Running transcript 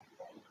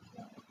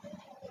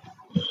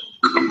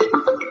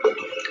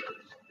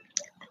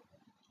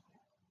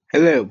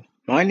Hello,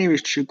 my name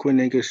is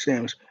Chukwunega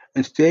Sams,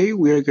 and today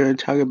we are going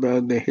to talk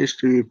about the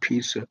history of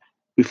pizza.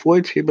 Before I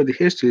tell you about the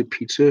history of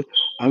pizza,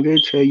 I'm going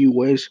to tell you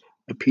what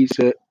a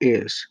pizza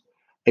is.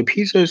 A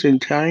pizza is an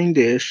Italian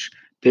dish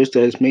that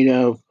is made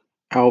out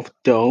of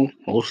dough,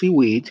 mostly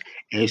wheat,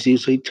 and is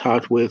usually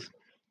topped with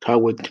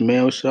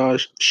tomato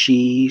sauce,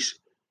 cheese,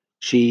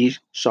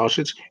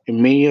 sausage,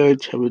 and many other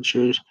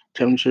temperatures.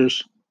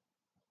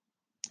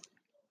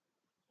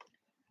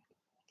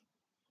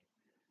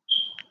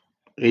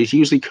 It's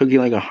usually cooking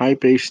like a high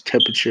base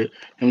temperature.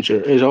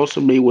 It's also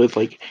made with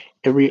like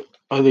every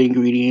other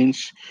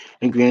ingredients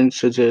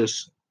such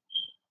as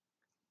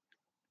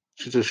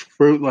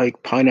fruit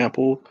like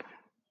pineapple,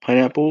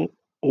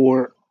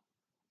 or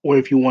or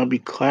if you want to be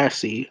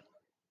classy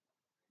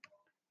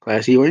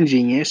or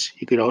ingenious,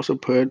 you could also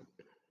put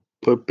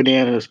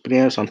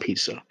bananas on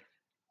pizza.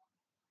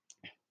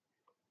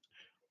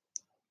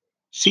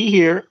 See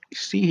here.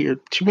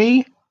 To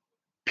me,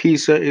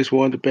 pizza is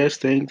one of the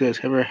best things that's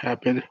ever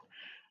happened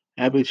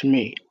to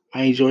me.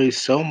 I enjoy it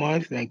so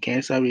much that I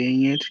can't stop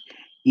eating it.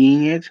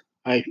 Eating it,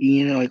 I've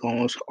eaten it like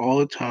almost all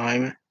the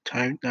time,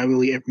 not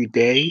really every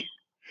day.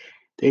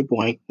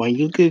 But when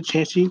you get a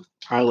chance to,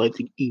 I like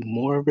to eat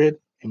more of it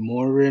and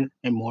more of it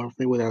and more of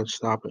it without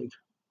stopping.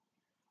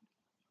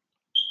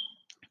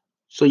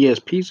 So yes,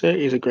 pizza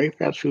is a great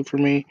fast food for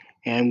me,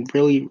 and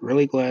I'm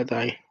really glad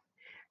that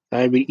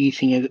I've been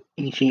eating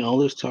all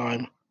this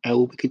time. I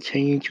will be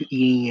continuing to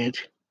eating it.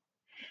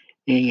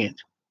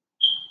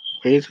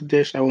 It is a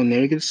dish I will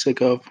never get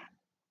sick of,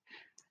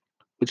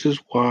 which is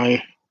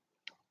why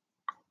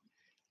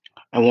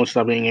I won't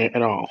stop eating it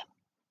at all.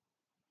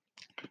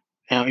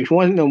 Now, if you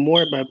want to know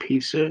more about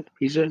pizza,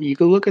 you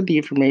can look at the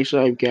information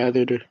I've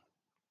gathered.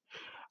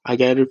 I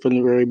gathered from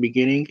the very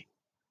beginning,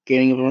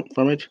 getting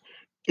from it.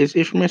 It's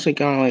information I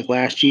got like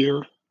last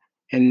year,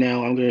 and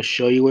now I'm going to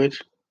show you it.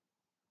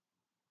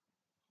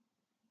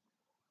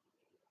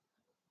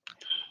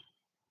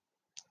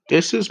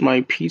 This is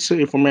my pizza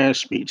information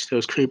speech that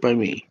was created by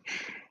me.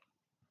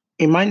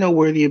 In my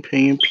noteworthy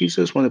opinion,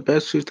 pizza is one of the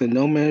best foods that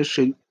no man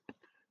should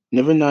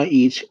never not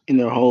eat in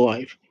their whole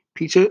life.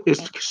 Pizza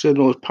is considered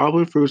the most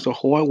popular food in the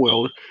whole wide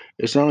world.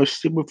 It's not a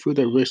simple food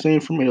that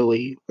originated from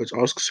Italy, but it's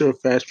also considered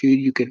fast food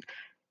you can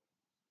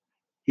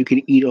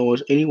eat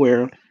almost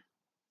anywhere.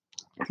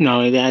 Not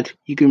only that,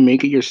 you can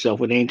make it yourself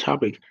with any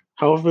topic.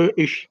 However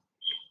you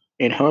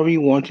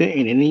want it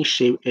in any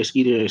shape, as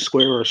either a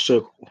square or a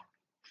circle.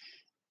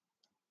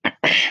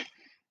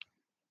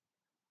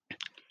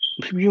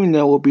 People you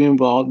know will be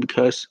involved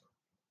because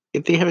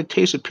if they have a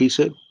taste of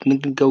pizza, they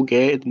can go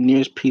get it at the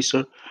nearest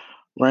pizza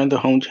around the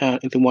hometown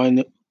if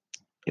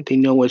they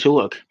know where to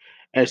look.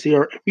 As they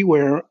are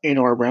everywhere and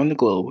are around the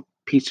globe,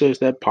 pizza is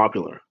that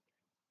popular.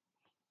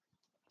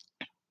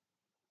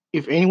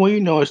 If anyone you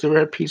know has never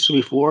had pizza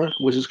before,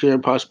 which is clear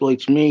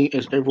possibility to me,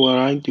 as everyone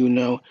I do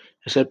know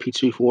has had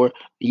pizza before,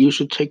 you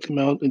should take them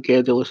out and get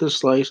a delicious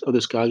slice of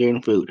this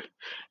God-given food.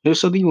 It is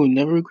something you will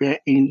never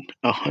regret in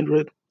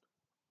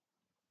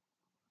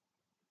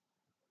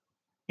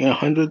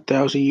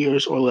 100,000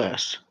 years or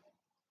less,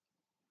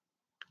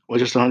 or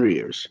just 100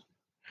 years.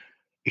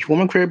 If you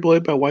want my credibility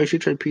about why you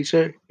should try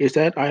pizza, is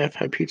that I have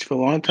had pizza for a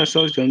long time since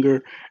I was younger,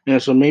 and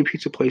there's so many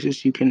pizza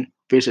places you can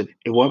visit.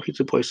 If one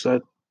pizza place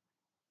that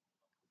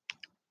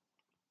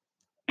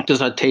does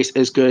not taste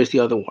as good as the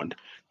other one,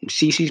 from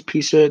Cece's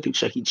Pizza to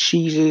Chuck E.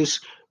 Cheese's,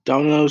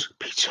 Domino's,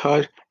 Pizza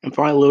Hut, and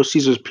finally Little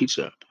Caesar's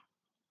Pizza.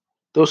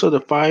 Those are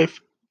the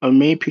five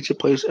main pizza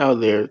places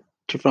out there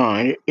to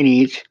find and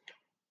eat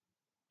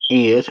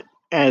it,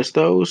 as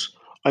those,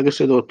 like I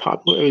said, those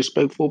popular and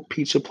respectful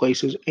pizza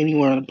places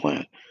anywhere on the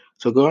planet.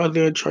 So go out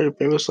there and try your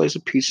favorite slice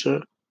of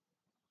pizza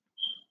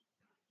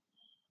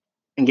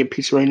and get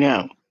pizza right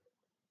now.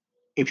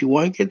 If you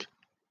want to get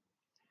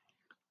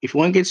if you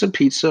want to get some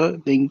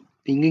pizza, then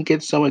you can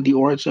get some of the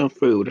origin of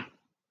food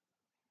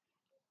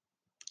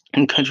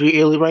in country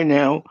Italy right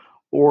now,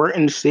 or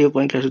in the state of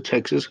Lancaster,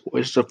 Texas,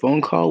 which is a phone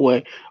call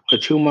away or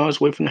 2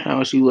 miles away from the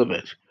house you live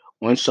at.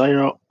 One side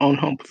your own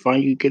home,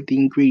 provided you get the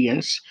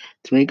ingredients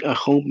to make a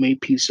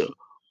homemade pizza,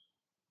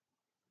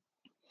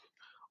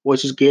 or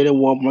just get it at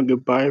Walmart, you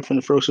buy it from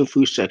the frozen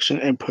food section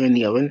and put it in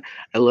the oven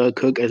and let it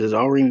cook as it's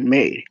already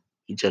made.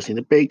 You just need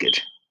to bake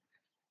it.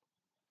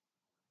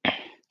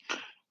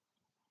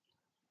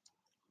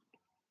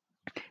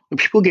 When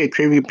people get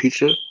craving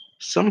pizza,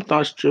 some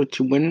thoughts drift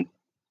to when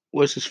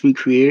was this food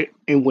created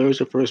and where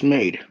was it first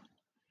made.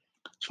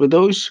 So for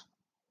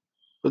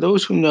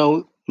those who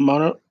know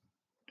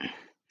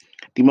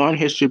the modern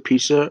history of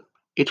pizza,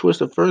 it was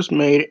the first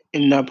made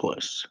in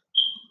Naples,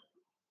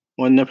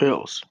 or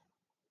Naples,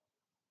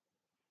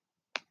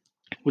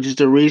 which is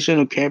the region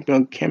of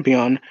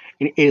Campione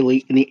in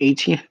Italy in the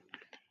 18th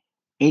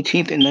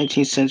and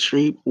 19th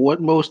century.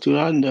 What most do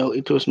not know,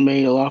 it was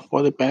made a lot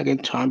farther back in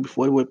time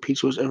before the word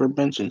pizza was ever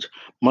mentioned,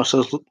 much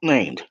less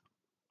named.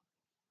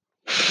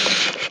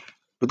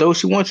 For those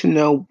who want to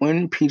know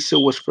when pizza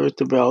was first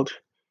developed,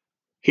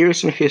 here is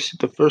some history of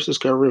the first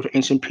discovery of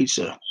ancient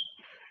pizza.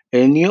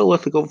 In the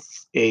Neolithic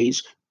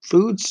age,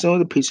 food similar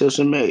to pizza was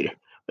made.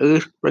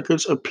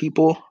 Records of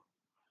people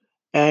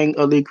adding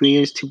other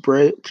ingredients to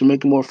bread to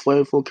make it more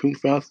flavorful can be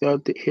found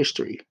throughout the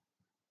history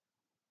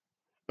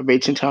of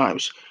ancient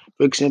times.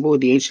 For example,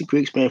 the ancient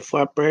Greeks made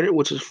flatbread,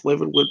 which is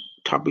flavored with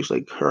toppings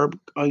like herb,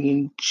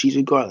 onion, cheese,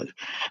 and garlic.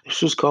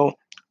 This was called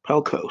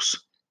palkos.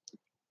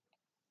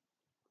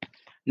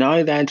 Not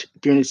only that,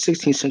 during the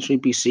 16th century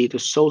BC, the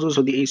soldiers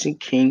of the ancient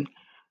king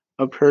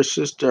of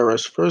Perseus,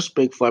 Darius, first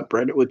baked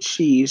flatbread with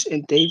cheese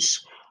and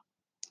dates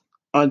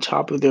on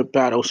top of their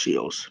battle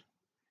shields.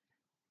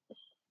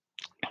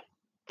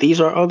 These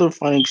are other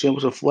fine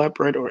examples of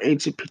flatbread or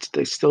ancient pizza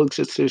that still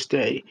exist to this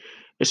day,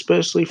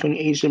 especially from the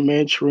Asian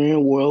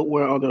Mediterranean world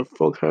where other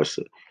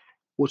focaccia,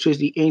 which is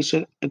the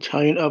ancient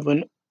Italian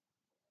oven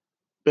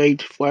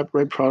baked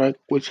flatbread product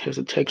which has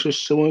a texture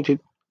similar to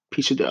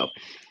pizza dough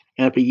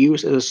and have been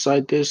used as a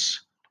side dish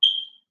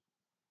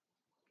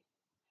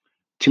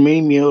to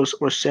many meals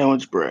or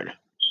sandwich bread.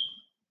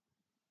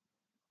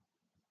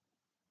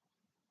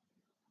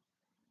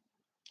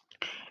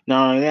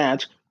 Not only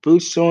that,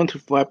 foods similar to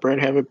flatbread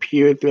have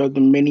appeared throughout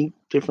the many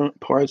different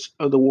parts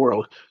of the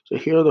world. So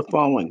here are the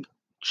following: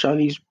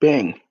 Chinese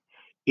bing,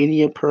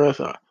 Indian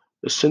paratha,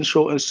 the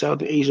Central and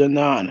South Asia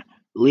naan,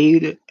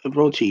 lead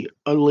roti,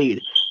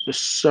 unlead, the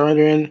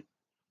Southern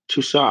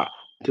tusa,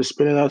 the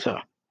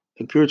spinata,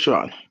 the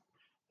gurchan,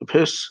 the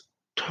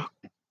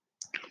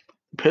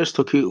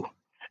pistoku,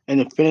 and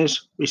the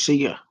Finnish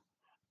risiga.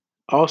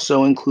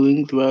 Also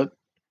including throughout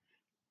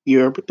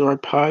Europe, there are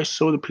pies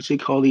similar to pizza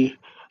called the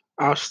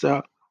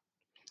Alsta,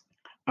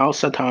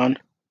 Alsatan,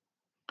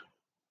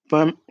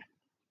 Pfannkuchen,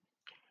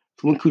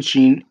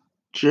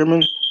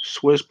 German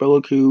Swiss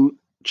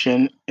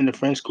Bellekuchen, and the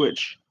French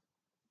Quiche.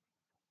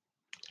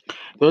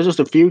 Those are just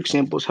a few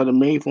examples how the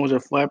many forms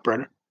of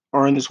flatbread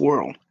are in this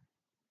world.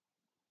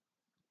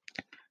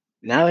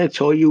 Now that I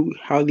told you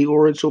how the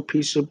original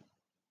pizza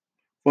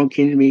form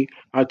came to be,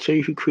 I'll tell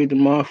you who created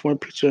the modern form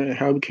of pizza and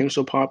how it became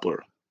so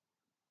popular.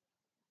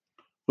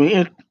 From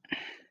the,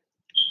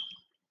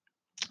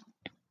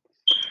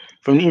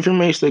 from the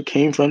information that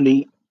came from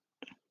the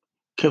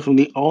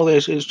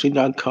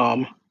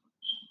allthishistory.com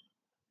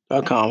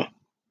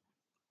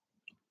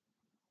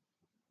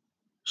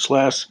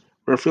slash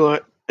Rafaela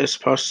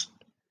Esposito.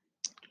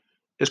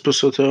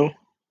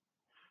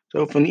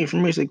 So from the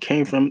information that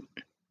came from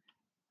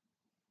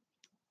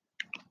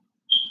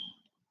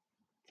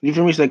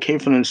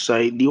the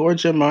site, the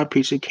origin of modern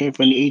pizza came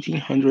from the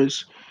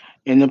 1800s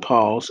in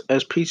Nepal,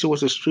 as pizza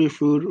was a street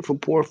food for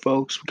poor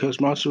folks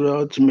because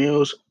mozzarella,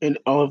 tomatoes, and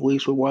olive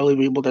leaves were widely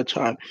available at that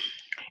time.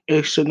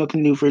 It said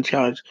nothing new for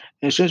Italians.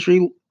 And a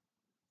century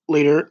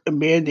later, a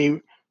man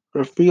named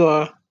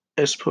Rafaela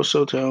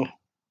Esposito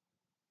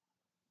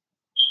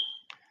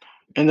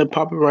and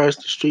popularized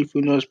the street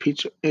food known as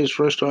pizza in his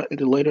restaurant in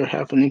the later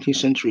half of the 19th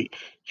century.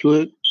 He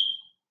would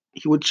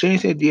he would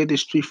change the idea that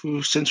street food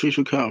for centuries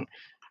would come.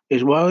 It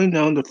is widely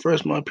known the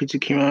first modern pizza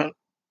came out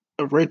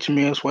of red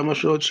tomatoes, white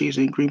mozzarella cheese,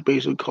 and green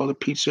basil called a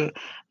pizza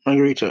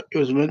margherita. It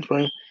was invented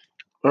by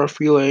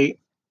Raffaele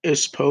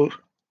Esposito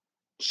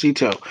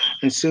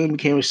and soon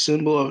became a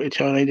symbol of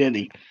Italian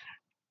identity.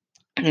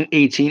 In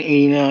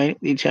 1889,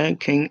 the Italian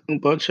king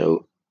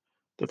Umberto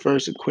the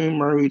first and Queen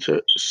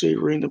Margherita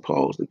savoring the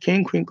Pauls. The king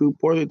and queen grew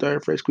bored of the dire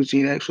French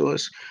cuisine and actually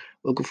less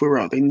local food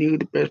around. They knew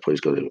the best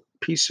place to go to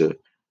pizza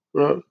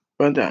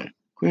rundown.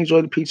 Queen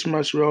enjoyed the pizza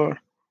mozzarella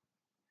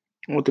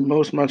with the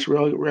most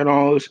mozzarella, red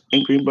olives,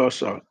 and green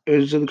balsam. It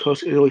was the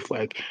coast Italy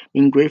flag.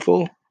 Being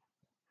grateful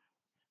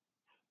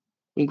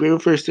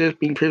for his dish,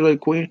 being praised by the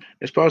queen,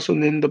 it's possible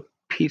named the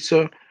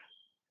pizza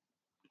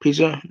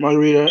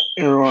margherita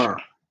in her honor.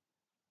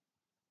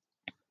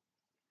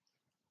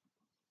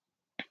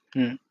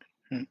 Hmm,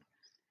 hmm.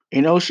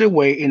 In Ocean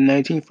Way in the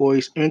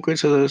 1940s,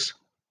 immigrants to the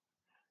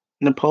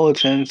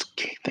Neapolitans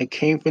that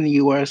came from the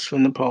U.S.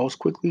 from Nepal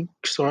quickly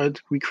started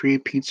to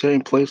recreate pizza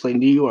in places like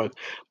New York,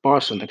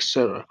 Boston,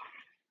 etc.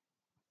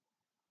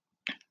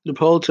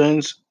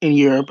 Neapolitans in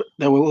Europe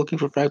that were looking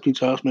for factory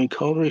jobs made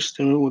culinary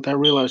experiment without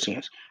realizing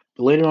it.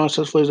 But later on,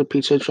 such flavors of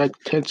pizza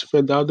attracted attention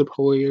from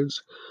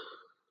non-Napoleons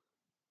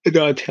and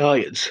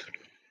non-Italians.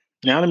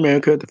 Now in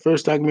America, the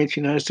first documented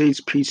United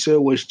States pizza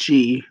was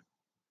G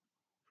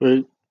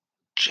for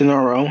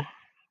Gennaro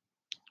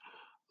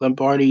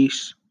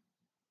Lombardi's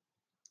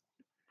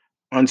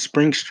on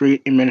Spring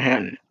Street in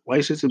Manhattan,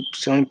 licensed to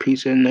selling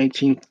pizza in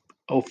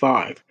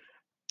 1905.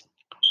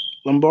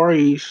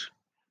 Lombardi's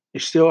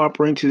is still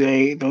operating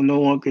today, though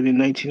no longer in the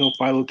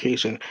 1905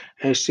 location,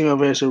 as seen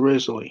of as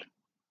originally.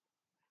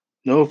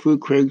 No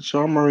Food critic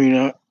John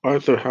Marina,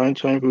 author of How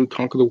Italian Food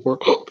Conquered the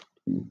World.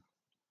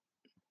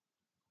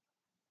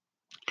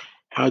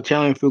 How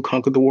Italian Food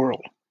Conquered the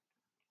World.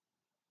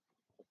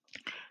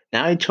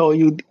 Now I told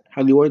you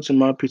how the origin of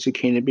my pizza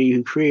came to be,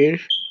 who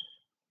created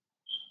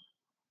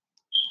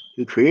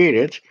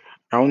it.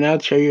 I will now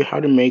tell you how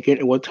to make it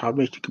and what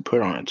toppings you can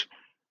put on it.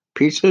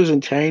 Pizza is an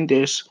Italian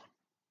dish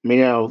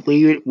made out of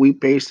liquid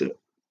wheat-based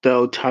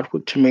dough topped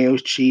with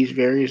tomatoes, cheese,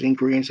 various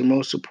ingredients, and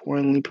most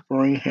importantly,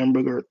 pepperoni,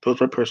 hamburger.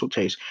 Those are personal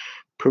taste.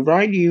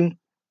 Provide you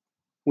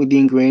with the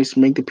ingredients to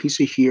make the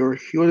pizza here.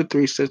 Here are the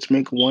three steps to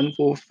make one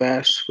full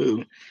fast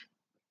food.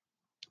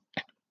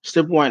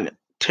 Step 1.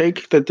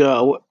 Take the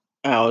dough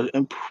out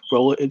and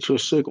roll it into a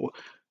circle.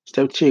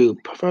 Step 2.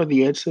 Puff out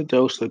the edge of the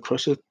dough so the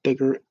crust is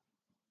thicker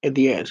at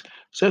the edge.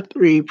 Step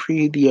 3.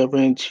 Preheat the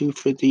oven at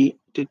 250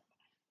 to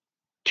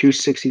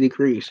 260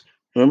 degrees.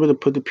 Remember to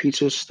put the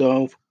pizza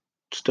stone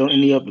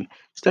in the oven.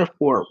 Step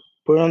 4.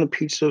 Put on the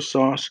pizza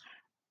sauce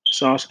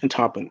and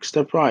topping.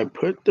 Step 5.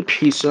 Put the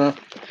pizza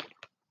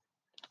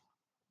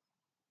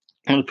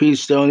on the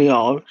pizza stone in the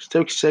olive.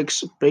 Step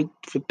 6. Bake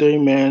for 30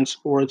 minutes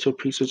or until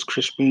pizza is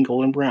crispy and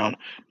golden brown.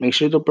 Make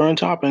sure to burn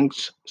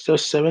toppings. Step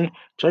 7.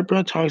 Try to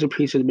burn toppings of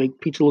pizza to make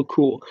pizza look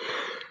cool.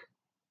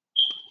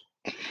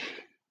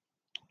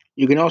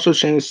 You can also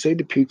change save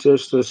the pizza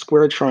to a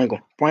square triangle.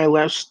 Finally,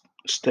 last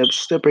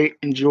step 8.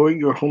 Enjoy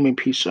your homemade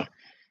pizza.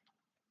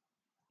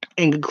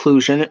 In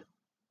conclusion,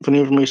 from the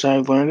information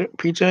I've learned,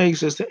 pizza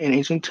existed in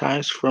ancient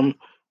times from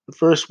the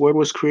first word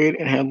was created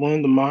and had one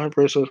of the modern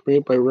versions was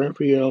made by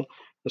Raphael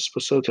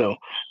Esposito.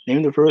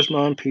 Named the first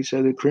modern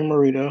pizza the cream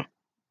margarita,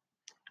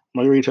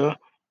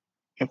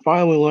 and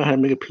finally we learned how to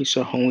make a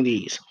pizza at home with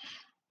ease.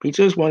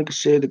 Pizza is one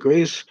considered the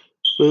greatest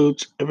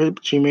foods ever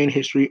to remain in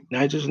history, and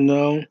I just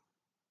know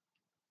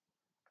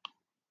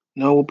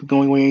will be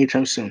going away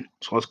anytime soon.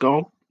 So let's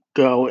go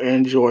and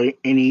enjoy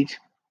and eat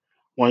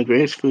one of the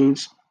greatest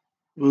foods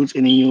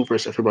in the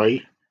universe,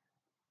 everybody.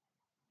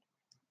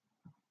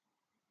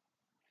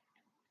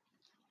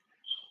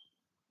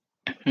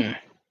 Hmm.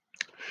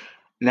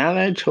 Now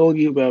that I told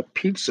you about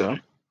pizza,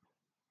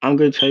 I'm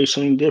going to tell you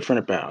something different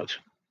about,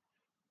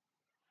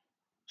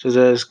 such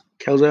as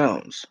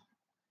calzones.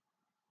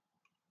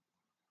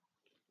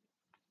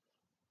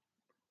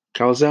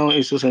 Calzone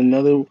is just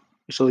another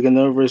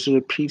version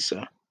of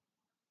pizza.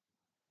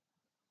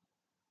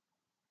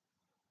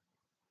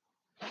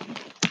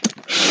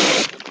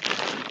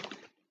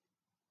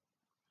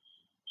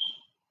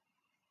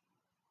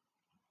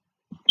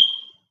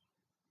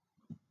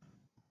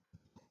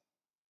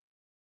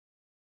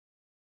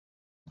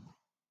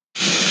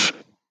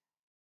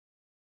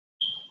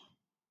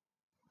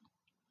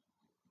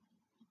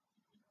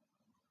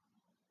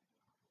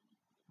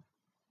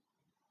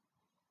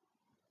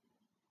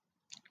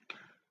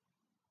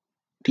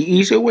 The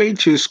easier way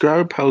to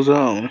describe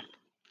calzone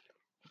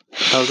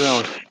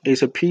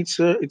is a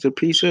pizza. It's a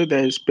pizza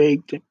that is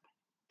baked,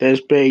 that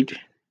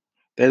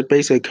is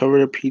basically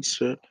covered a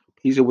pizza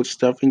with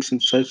stuffings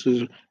and such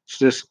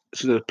as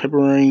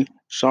pepperoni,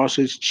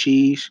 sausage,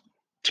 cheese,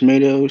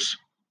 tomatoes,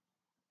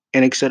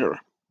 and etc.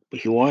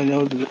 But you want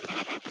to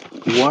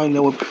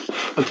know what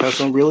a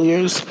calzone really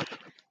is?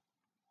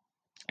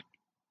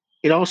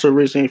 It also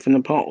originated from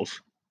Nepal.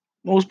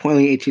 Most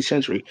pointedly, 18th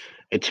century,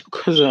 a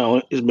typical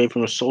calzone is made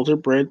from a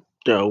salted bread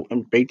dough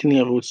and baked in the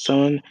oven with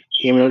sun,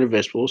 ham, and other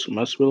vegetables,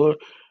 mozzarella,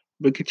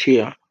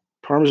 Bricatia,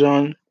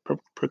 Parmesan,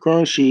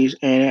 pepperoni cheese,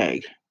 and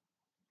egg.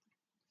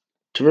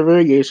 Different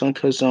variations on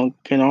calzone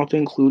can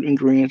often include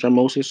ingredients that are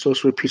mostly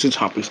associated with pizza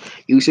toppings.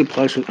 Usually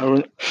applies with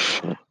oven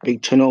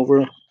baked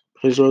turnover,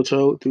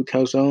 risotto through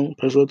calzone,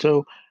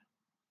 risotto,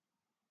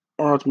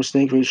 or often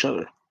mistaken for each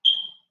other.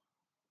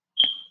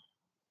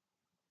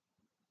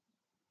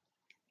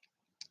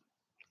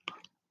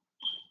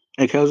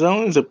 A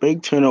calzone is a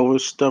baked turnover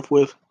stuffed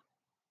with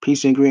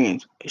pizza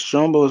ingredients. A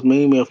strombo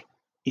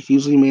is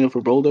usually made of a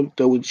rolled up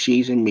dough with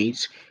cheese and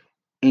meats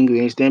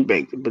ingredients then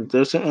baked, but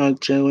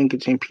doesn't generally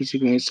contain pizza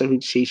ingredients such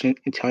as cheese and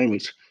Italian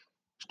meats.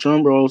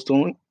 Stone balls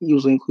don't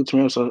usually include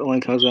tomato sauce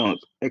like calzones.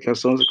 A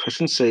calzone is a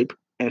crescent shape,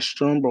 and a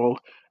stone ball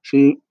should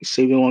be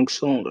shaped along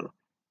cylinder.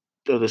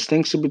 The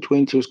distinction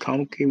between two is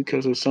complicated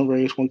because of some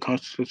various one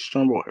constitutes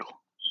stone ball.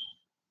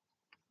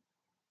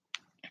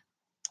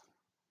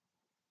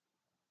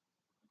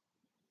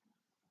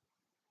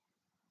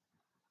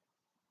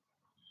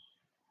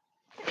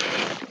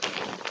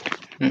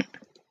 Hmm.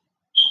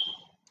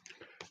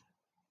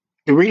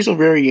 The regional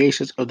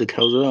variations of the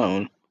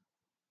calzone,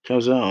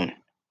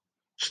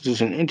 such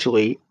as in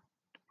Italy,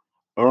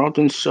 are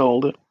often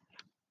sold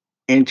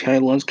in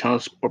Italian lunch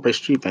counters or by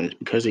street vendors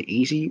because they're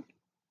easy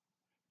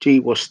to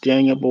eat while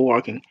standing up or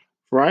walking.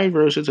 Fried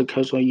versions of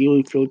calzone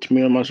usually filled with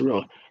tomato and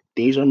mozzarella.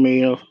 These are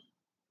made of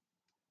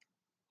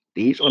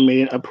these are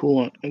made in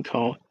Apulon and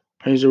called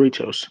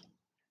panzeritos.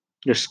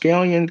 The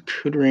scallion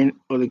cutrin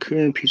or the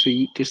cutrin pizza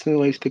distantly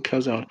relates to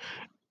calzone.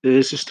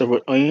 This is stuffed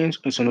with onions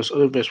and sometimes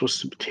other vegetables,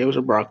 such as potatoes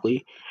or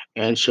broccoli,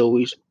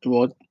 anchovies,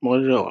 and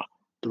mozzarella.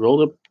 The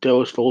rolled up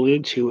dough is folded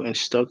in two and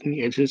stuck in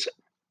the edges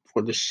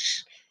for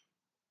this,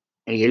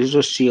 and the edges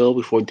are sealed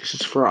before this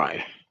is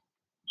fried.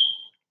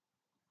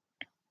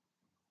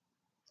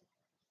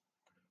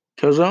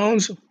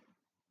 Calzones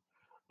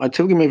are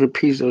typically made with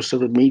pizza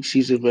stuffed with meat,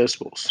 cheese, and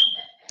vegetables.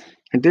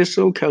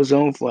 Medicinal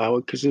calzone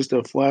flour consists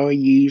of flour,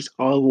 yeast,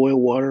 olive oil,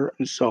 water,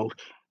 and salt.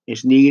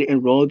 It's kneaded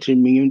and rolled into a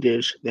medium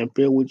dish, then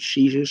filled with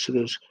cheeses such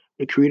as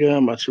ricotta,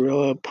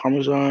 mozzarella,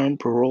 parmesan,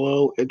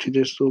 provolone, and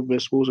traditional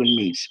vegetables and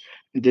meats.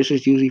 The dish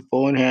is usually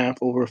folded in half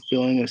over a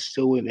filling and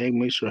still with an egg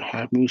mixture a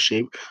half moon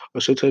shape,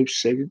 or sometimes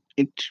set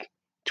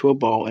into a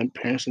ball and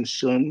passed in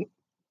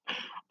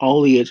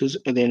all the edges,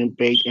 and then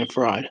baked and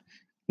fried.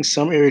 In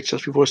some areas,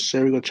 just before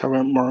serving, a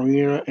turmeric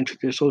marinara and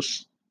traditional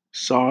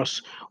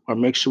sauce or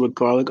mixture with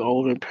garlic,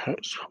 olive, and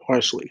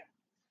parsley.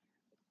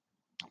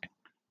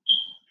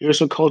 Here's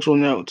some cultural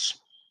notes.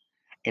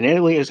 In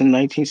Italy, as in the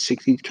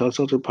 1960s,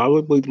 calzones were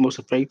probably the most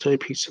effective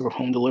pizza for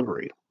home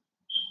delivery.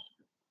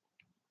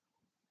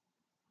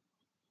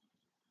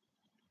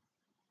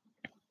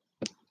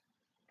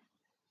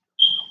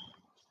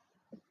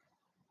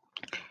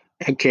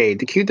 Okay,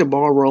 to keep the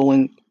ball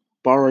rolling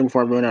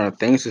before I run out of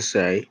things to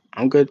say,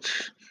 I'm going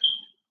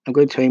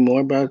to tell you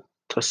more about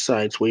the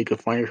sites where you can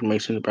find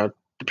information about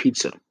the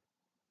pizza.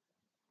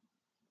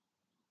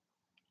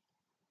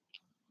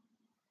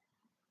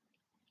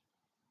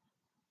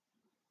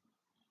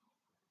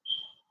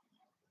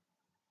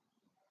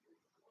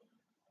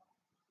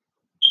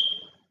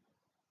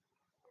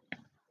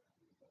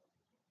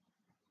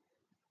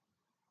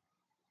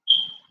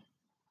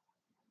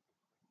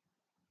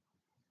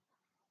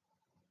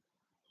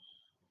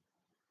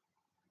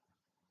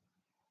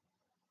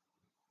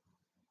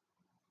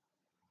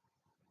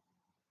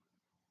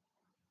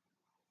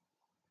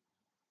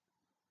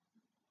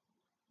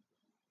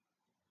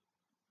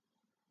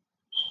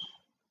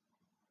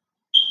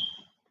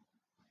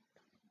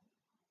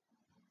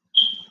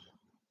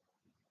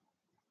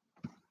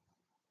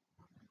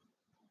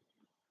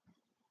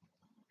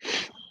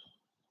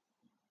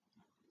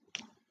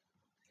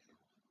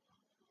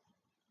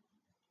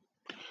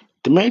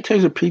 The main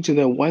types of pizza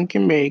that one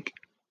can make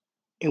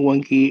and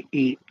one can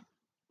eat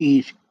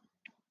if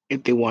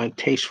they want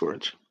to taste for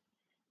it.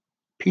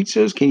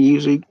 Pizzas can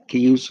usually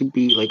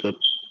be like a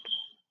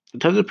the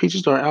types of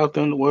pizzas that are out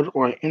there in the world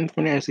are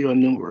infinite as they are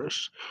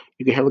numerous.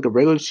 You can have like a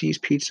regular cheese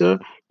pizza.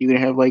 You can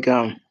have like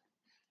a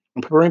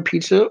pepperoni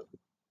pizza.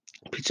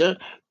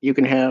 You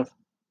can have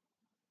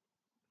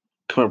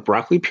kind of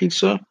broccoli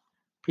pizza.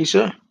 You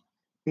can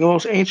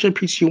almost any type of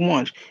pizza you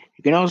want.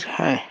 You can also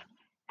have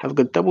like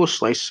a double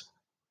slice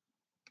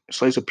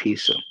of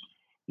pizza.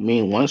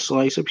 Meaning one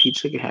slice of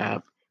pizza can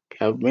have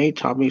many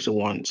toppings at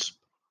once.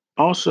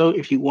 Also,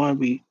 if you want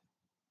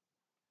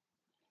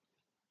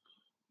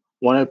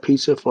a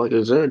pizza for like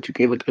dessert, you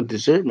can get like a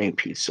dessert made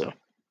pizza.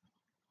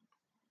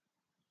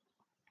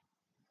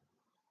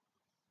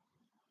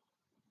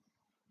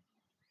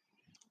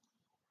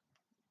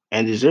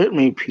 And dessert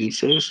made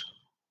pizzas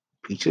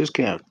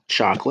can have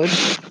chocolate,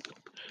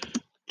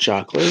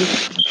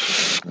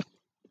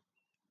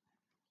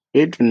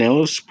 bit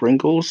vanilla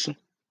sprinkles,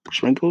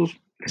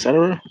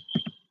 etc.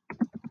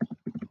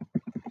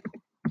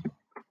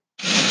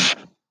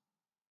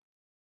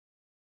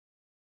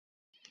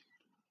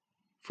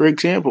 For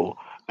example,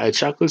 a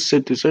chocolate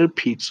chip dessert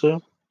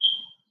pizza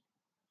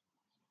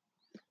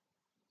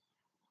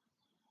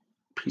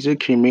can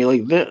be made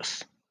like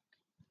this.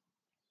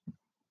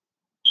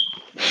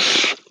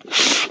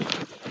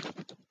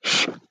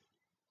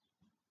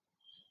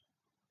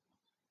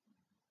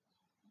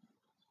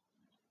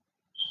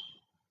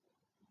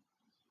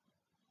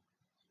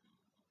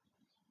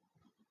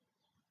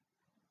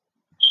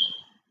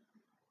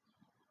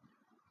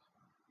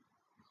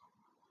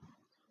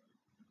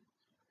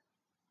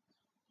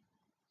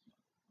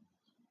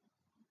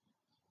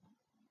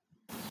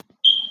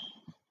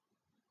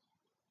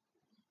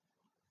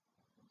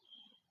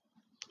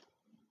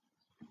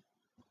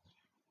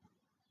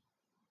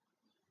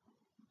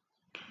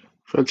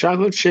 For a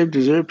chocolate chip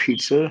dessert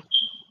pizza,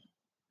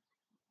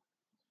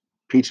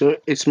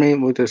 it's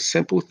made with a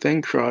simple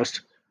thin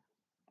crust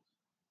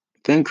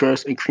and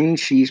cream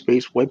cheese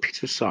based white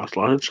pizza sauce,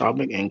 lots of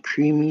topping, and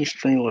creamy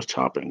stringless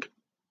topping.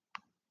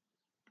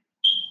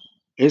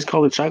 It's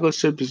called a chocolate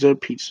chip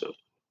dessert pizza.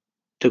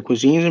 The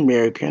cuisine is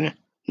American.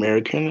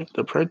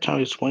 The prep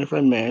time is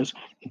 25 minutes.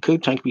 The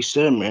cook time can be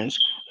 7 minutes.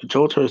 The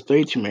total time is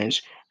 32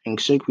 minutes, and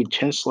considered to be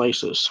 10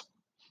 slices.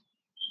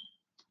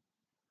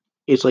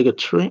 It's like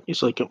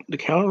the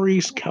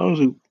calories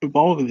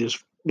involved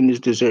in this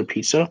dessert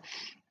pizza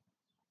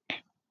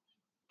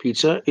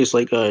is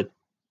like a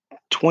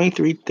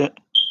 23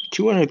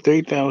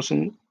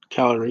 230,000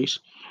 calories.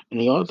 And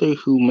the author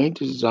who made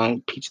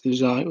the pizza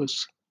design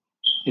is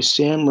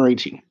Sam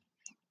Moretti.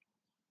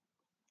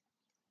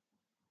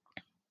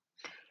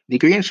 The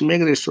ingredients for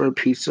making this sort of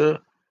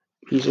pizza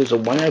is a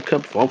 1/2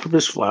 cup of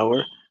all-purpose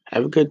flour,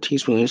 half a good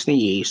teaspoon instant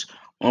yeast,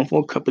 1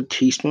 full cup of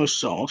teaspoon of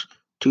salt,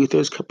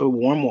 2/3 cup of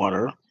warm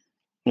water.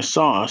 The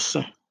sauce,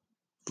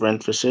 for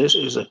emphasis,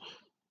 is a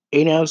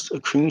 8 ounce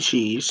of cream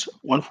cheese,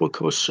 1 full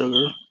cup of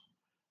sugar,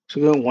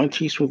 1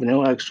 teaspoon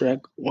vanilla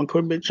extract, 1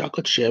 quart bit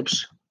chocolate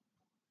chips,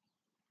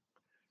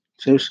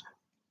 chips.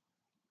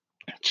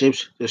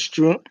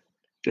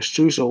 The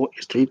streusel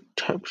is 3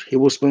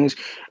 tablespoons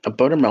of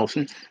butter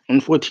melted,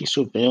 1/4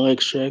 teaspoon of vanilla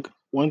extract,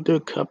 1/3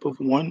 cup of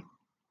one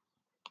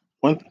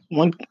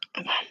 1/3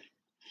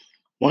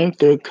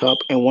 cup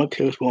and 1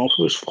 tablespoon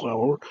all-purpose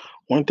flour,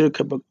 1/3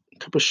 cup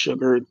of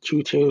sugar,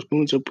 2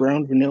 tablespoons of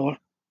brown vanilla.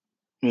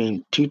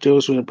 2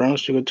 tablespoons of brown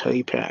sugar,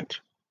 tightly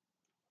packed.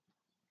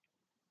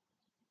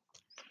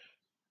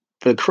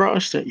 For the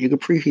crust, you can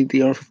preheat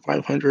the oven for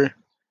 500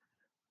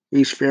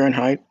 degrees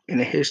Fahrenheit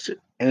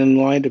and then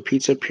line the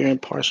pizza pan in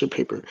parchment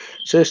paper.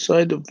 Set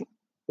aside the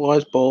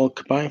large bowl,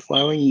 combine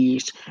flour and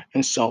yeast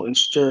and salt and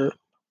stir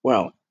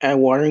well. Add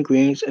water and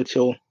ingredients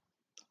until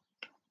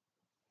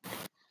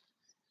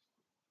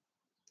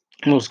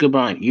it's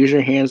combined. Use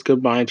your hands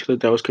combined until the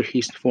dough is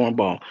cohesive form a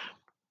ball.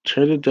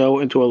 Turn the dough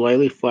into a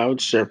lightly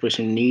floured surface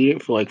and knead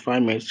it for like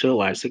 5 minutes till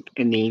elastic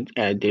and knead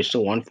add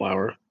additional one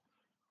flour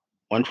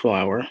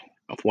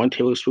of 1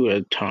 tablespoon at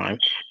a time.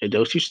 If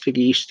those too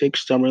sticky, stick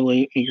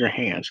stubbornly in your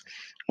hands.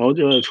 Mold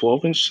it in a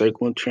 12-inch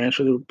circle and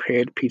transfer the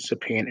prepared pizza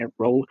pan and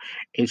roll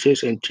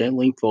inches and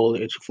gently fold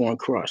it to form a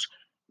crust.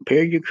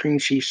 Prepare your cream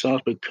cheese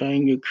sauce by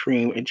cutting your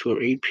cream into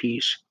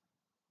 8-piece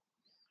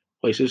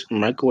slices and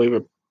microwave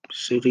a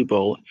savory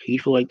bowl.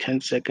 Heat for like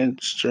 10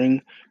 seconds,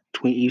 stirring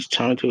between each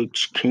time until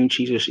cream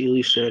cheese is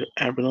evenly stirred.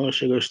 Add vanilla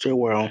sugar, stir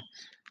well.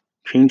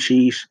 Cream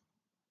cheese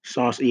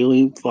sauce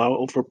evenly flour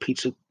over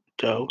pizza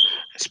dough,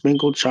 and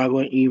sprinkle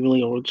chocolate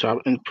evenly over the top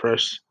and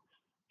press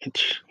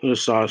into the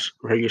sauce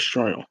ready for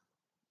stroil.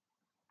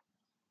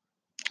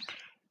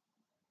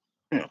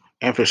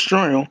 And for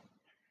stroil,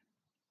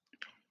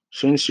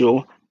 since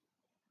you'll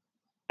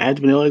add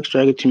vanilla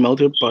extract to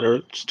melted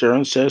butter, stir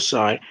and set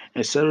aside,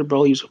 and set a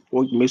bowl, use a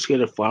fork to mix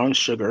together flour and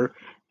sugar.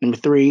 Number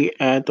 3,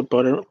 add the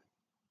butter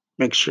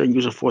mixture,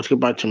 use a fork to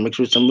combine to mix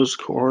resembles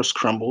coarse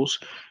crumbles.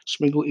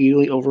 Sprinkle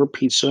evenly over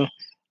pizza.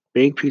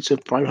 Bake pizza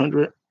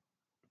 500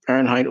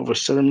 Fahrenheit over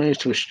 7 minutes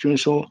to a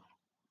streusel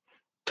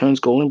turns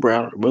golden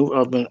brown. Remove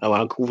oven,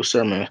 allow cool for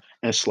 7 minutes,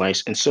 and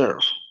slice and serve.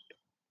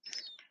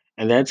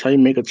 And that's how you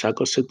make a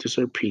chocolate chip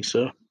dessert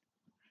pizza.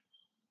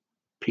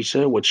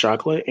 Pizza with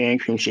chocolate and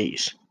cream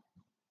cheese.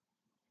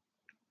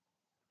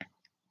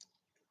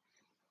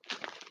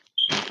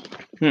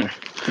 Hmm.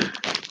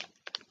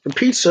 The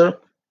pizza,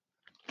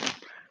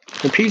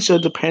 the pizza,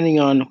 depending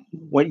on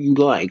what you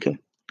like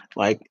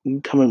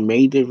come in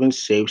many different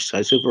shapes,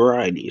 sizes, and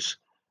varieties.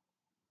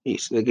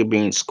 They could be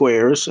in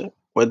squares,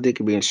 or they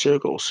could be in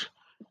circles.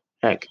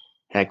 Heck,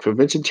 heck, for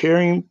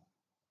vegetarian,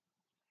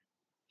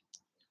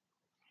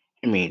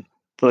 I mean,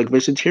 for like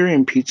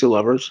vegetarian pizza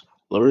lovers,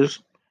 lovers,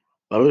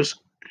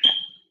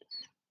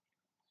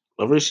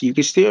 you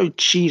can still have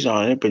cheese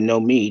on it, but no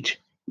meat,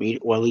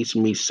 or at least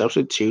meat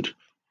substitute.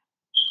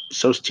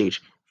 For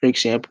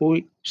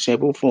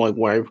example from like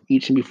what I've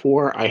eaten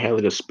before, I had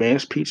like a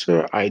Spanish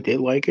pizza. I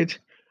did like it.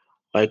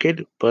 But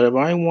if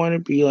I want to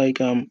be like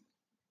I'm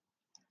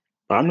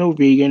no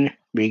vegan.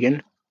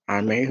 I'm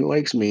a man who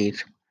likes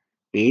meat,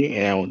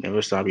 and I will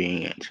never stop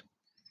eating it.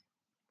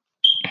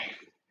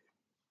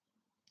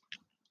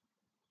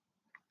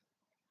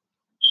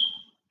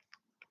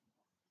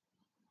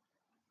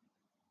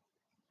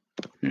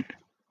 Hmm.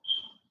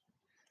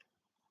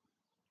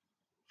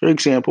 For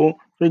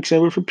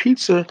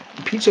pizza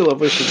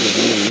lovers such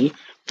as me,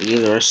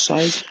 there are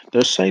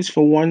sites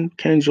for one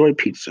can enjoy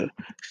pizza.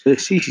 So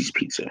Cici's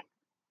Pizza.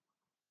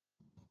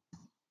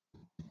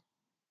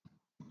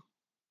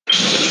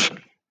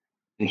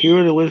 And here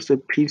are the list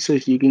of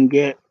pizzas you can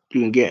get.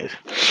 Yeah,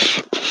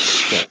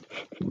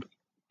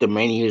 the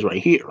menu is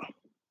right here.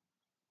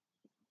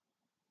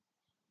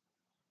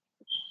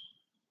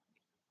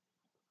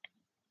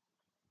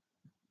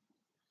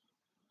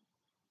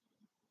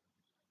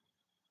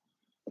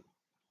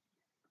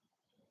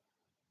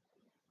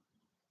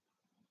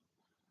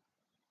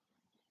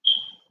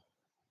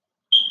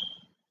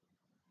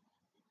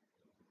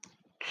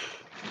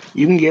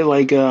 You can get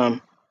like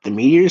the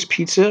Meteor's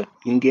Pizza.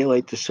 You can get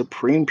like the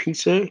Supreme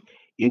Pizza.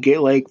 You can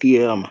get like the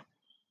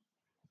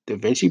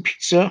veggie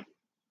pizza.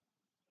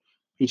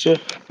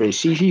 For the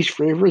Cici's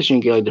flavors, you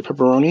can get like the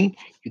pepperoni.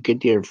 You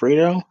get the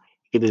Alfredo.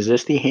 You get the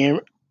zesty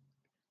ham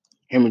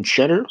and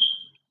cheddar.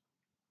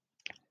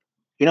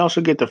 You can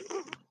also get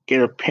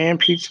a pan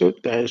pizza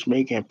that is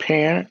made in a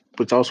pan,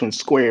 but it's also in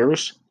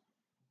squares.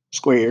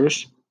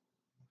 Squares.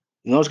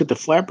 You can also get the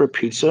flatbread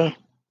pizza,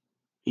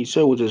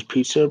 which is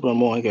pizza, but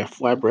more like a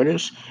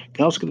flatbreadish. You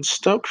can also get the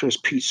stuffed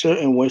crust pizza,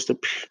 and once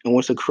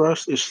the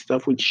crust is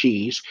stuffed with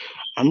cheese.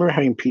 I remember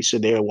having pizza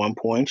there at one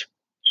point.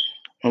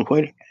 And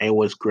it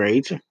was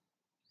great.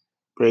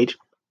 It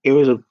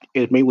was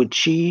made with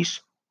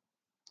cheese.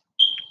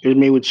 It was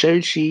made with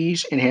cheddar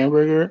cheese and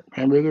hamburger,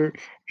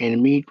 and the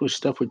meat was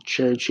stuffed with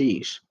cheddar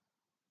cheese,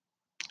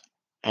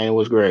 and it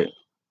was great.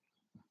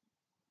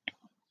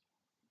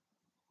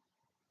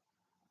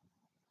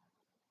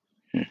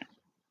 Hmm.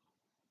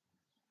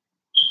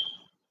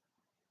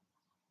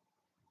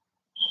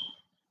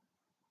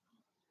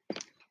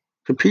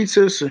 For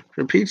pizzas,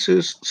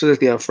 so that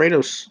the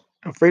Alfredo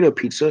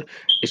pizza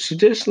is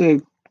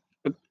traditionally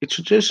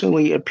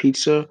a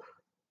pizza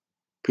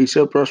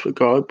brussed with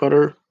garlic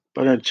butter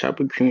and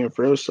chopped cream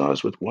Alfredo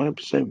sauce with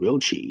 100% real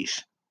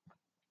cheese.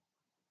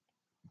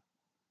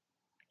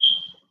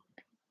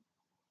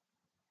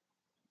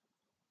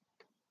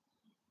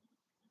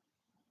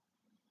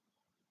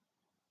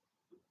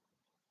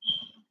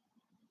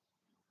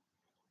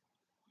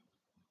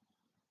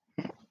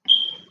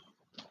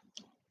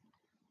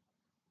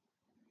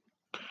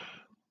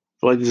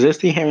 For like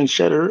zesty ham and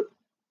cheddar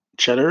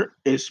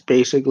is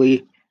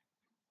basically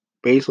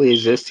Basically, a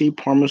zesty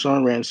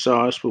Parmesan ranch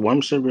sauce with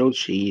 1% real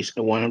cheese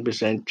and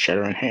 100%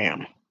 cheddar and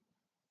ham.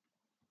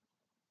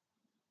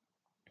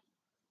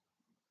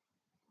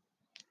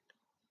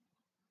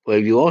 But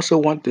if you also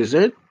want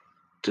dessert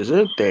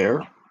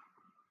there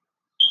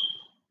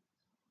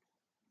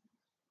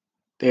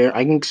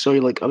I can show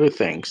you like other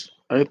things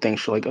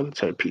for like other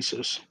type of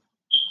pizzas.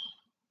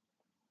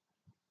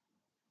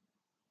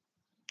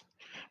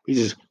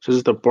 Pizzas, so this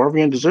is the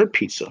Bavarian dessert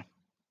pizza.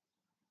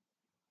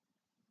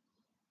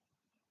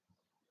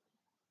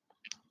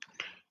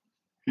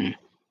 Hmm.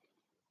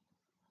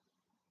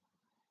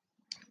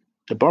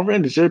 The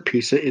Bavarian dessert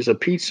pizza is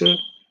pizza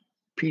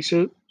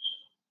is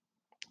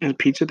a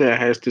pizza that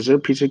has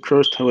dessert pizza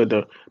crust with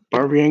the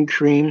Bavarian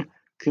cream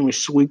with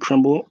sweet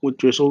crumble with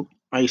drizzled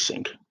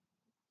icing.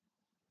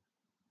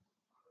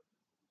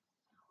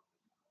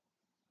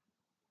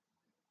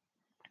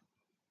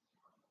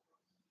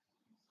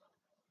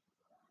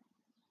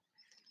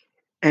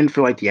 And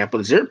for like the apple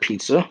dessert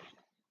pizza,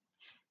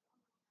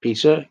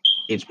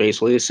 it's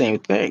basically the same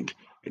thing,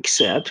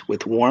 except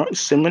with warm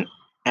cinnamon,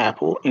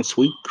 apple, and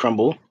sweet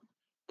crumble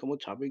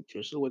topping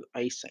drizzled with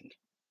icing.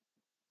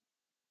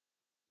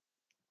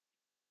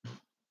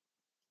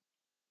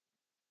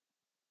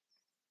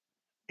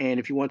 And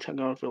if you want to talk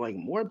about for like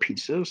more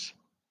pizza,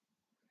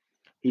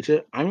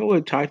 I'm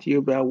going to talk to you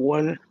about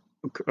one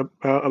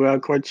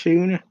about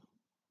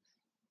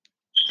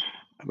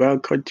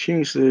about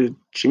cartoons, the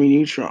Jimmy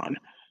Neutron,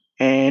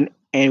 and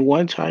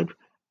one type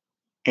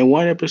and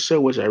one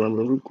episode was I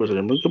remember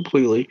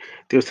completely.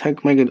 There was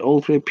like an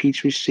ultimate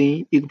pizza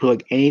machine. You could put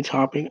like any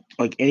topping,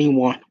 like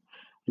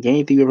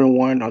anything you ever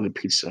wanted on the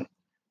pizza,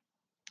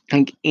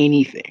 like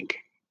anything.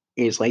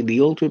 It's like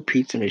the ultimate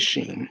pizza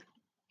machine,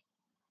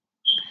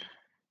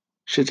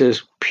 such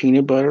as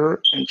peanut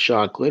butter and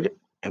chocolate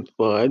and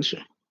fudge,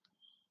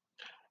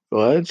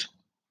 or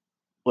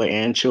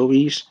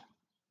anchovies.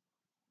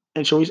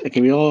 It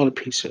can be all on a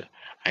pizza.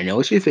 I know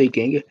what you're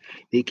thinking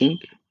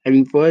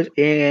having fudge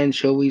and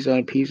anchovies on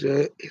a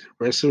pizza is a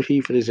recipe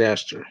for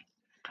disaster.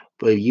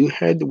 But if you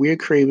had the weird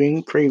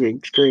cravings,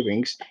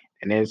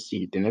 then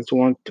that's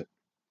one,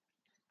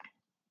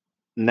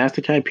 and that's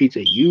the kind of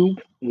pizza you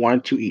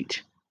want to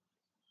eat.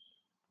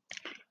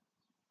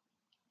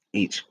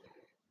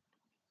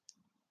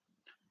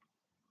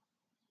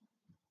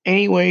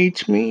 Anyway,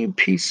 to me,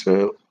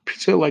 pizza,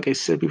 like I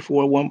said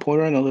before, at one point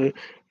or another,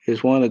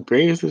 is one of the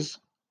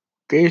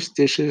greatest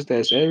dishes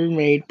that's ever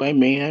made by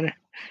man,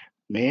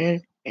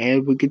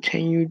 and we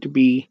continue to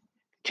be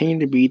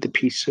the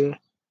pizza,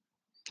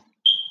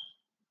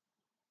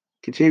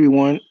 continue to be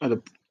one of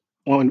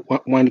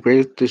the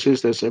greatest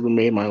dishes that's ever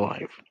made in my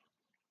life.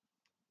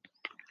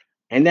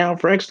 And now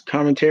for extra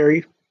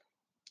commentary,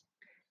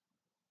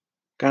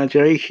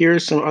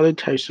 here's some other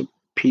types of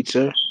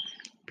pizza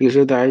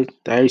that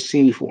I've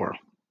seen before.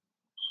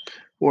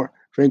 Or,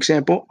 for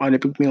example, on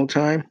Epic Meal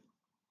Time,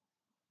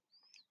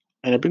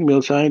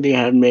 they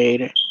have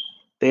made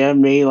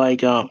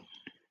like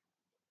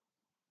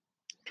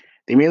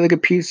they made like a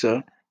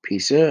pizza,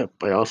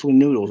 but also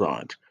noodles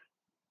on it.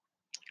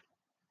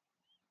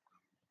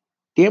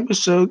 The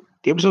episode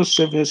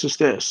seven is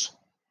this: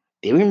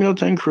 the Epic Meal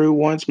Time crew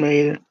once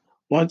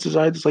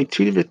decided it's like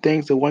two different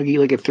things they want to eat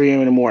like at 3 a.m.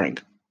 in the morning,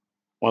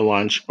 or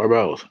lunch, or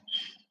both.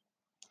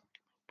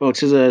 Both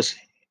says as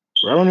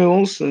ramen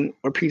noodles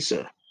or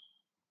pizza.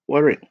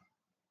 Wondering,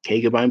 can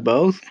you combine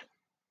both?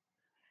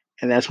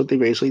 And that's what they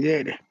basically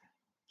did.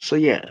 So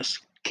yes,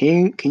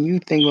 can you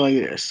think like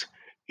this?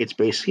 It's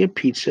basically a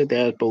pizza that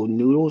has both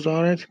noodles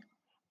on it,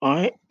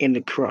 and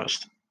the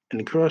crust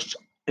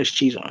has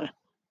cheese on it.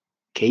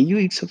 Can you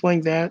eat something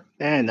like that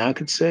and not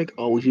get sick,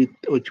 or would you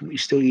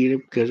still eat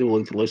it because it will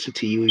look delicious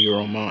to you in your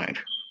own mind?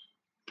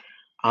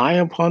 I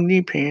am upon the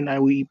opinion I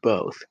will eat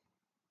both,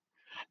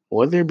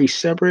 whether it be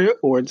separate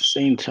or at the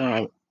same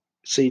time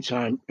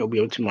it'll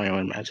be up to my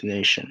own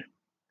imagination,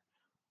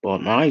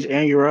 both mine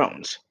and your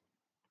own.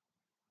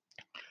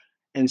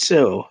 And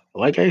so,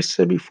 like I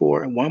said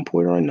before, at one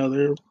point or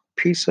another,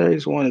 pizza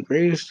is one of the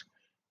greatest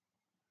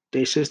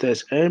dishes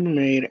that's ever been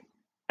made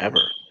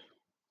ever.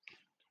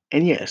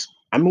 And yes,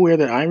 I'm aware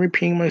that I'm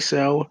repeating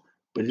myself,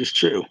 but it's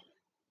true.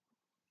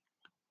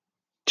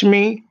 To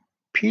me,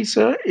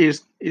 pizza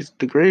is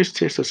the greatest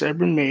dish that's ever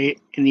been made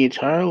in the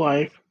entire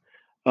life,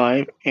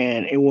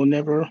 and it will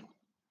never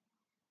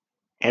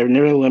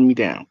let me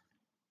down.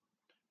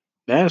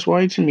 That's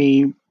why to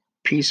me,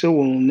 pizza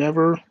will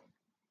never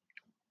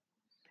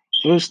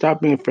it will stop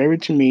being a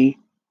favorite to me.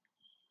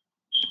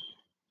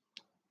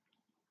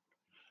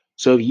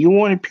 So if you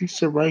want a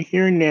pizza right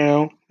here and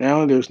now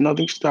there's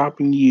nothing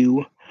stopping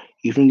you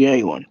from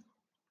getting one.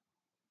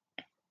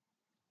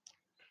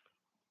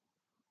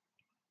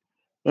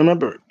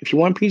 Remember, if you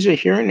want pizza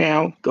here and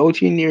now, go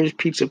to your nearest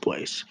pizza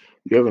place.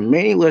 You have a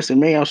many list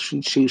and many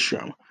options to choose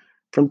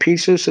from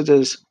pizzas such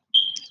as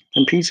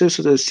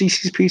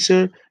Cece's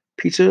pizza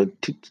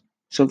to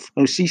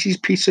from Cece's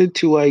pizza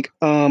to like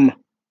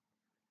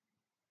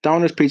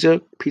Domino's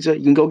pizza.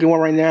 You can go get one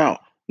right now.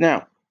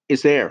 Now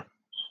it's there.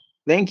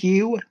 Thank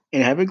you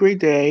and have a great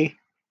day.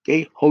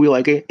 Okay, hope you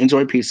like it.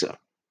 Enjoy pizza.